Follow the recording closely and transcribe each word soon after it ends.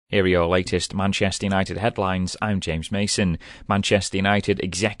Here are your latest Manchester United headlines. I'm James Mason. Manchester United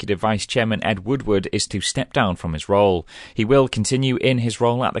Executive Vice Chairman Ed Woodward is to step down from his role. He will continue in his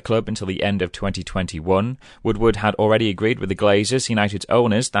role at the club until the end of 2021. Woodward had already agreed with the Glazers, United's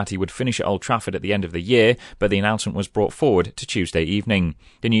owners, that he would finish at Old Trafford at the end of the year, but the announcement was brought forward to Tuesday evening.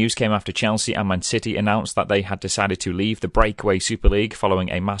 The news came after Chelsea and Man City announced that they had decided to leave the breakaway Super League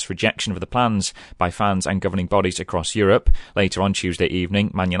following a mass rejection of the plans by fans and governing bodies across Europe. Later on Tuesday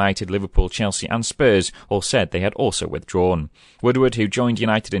evening, Man United, Liverpool, Chelsea and Spurs all said they had also withdrawn. Woodward, who joined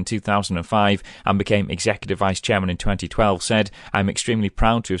United in 2005 and became Executive Vice Chairman in 2012, said, "I'm extremely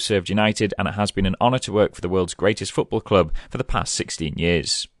proud to have served United and it has been an honour to work for the world's greatest football club for the past 16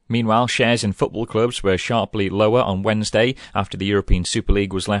 years. Meanwhile, shares in football clubs were sharply lower on Wednesday after the European Super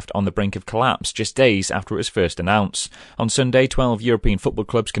League was left on the brink of collapse just days after it was first announced. On Sunday, 12 European football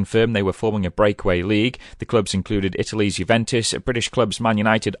clubs confirmed they were forming a breakaway league. The clubs included Italy's Juventus, British clubs Man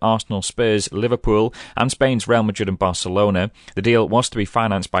United, Arsenal, Spurs, Liverpool, and Spain's Real Madrid and Barcelona. The deal was to be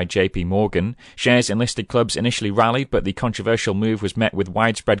financed by JP Morgan. Shares in listed clubs initially rallied, but the controversial move was met with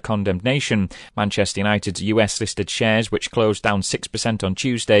widespread condemnation. Manchester United's US-listed shares, which closed down 6% on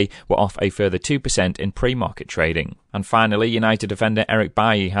Tuesday, were off a further 2% in pre-market trading. And finally, United defender Eric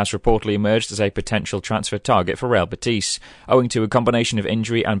Bailly has reportedly emerged as a potential transfer target for Real Betis. Owing to a combination of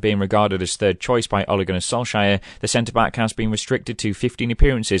injury and being regarded as third choice by Ole Gunnar Solskjaer, the centre-back has been restricted to 15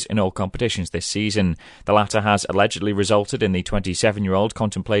 appearances in all competitions this season. The latter has allegedly resulted in the 27-year-old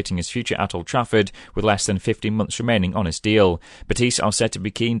contemplating his future at Old Trafford with less than 15 months remaining on his deal. Betis are said to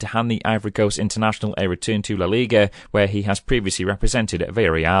be keen to hand the Ivory Coast international a return to La Liga, where he has previously represented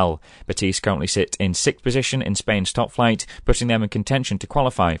Villarreal. Betis currently sit in 6th position in Spain's top flight, putting them in contention to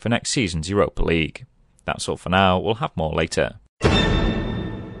qualify for next season's Europa League. That's all for now. We'll have more later.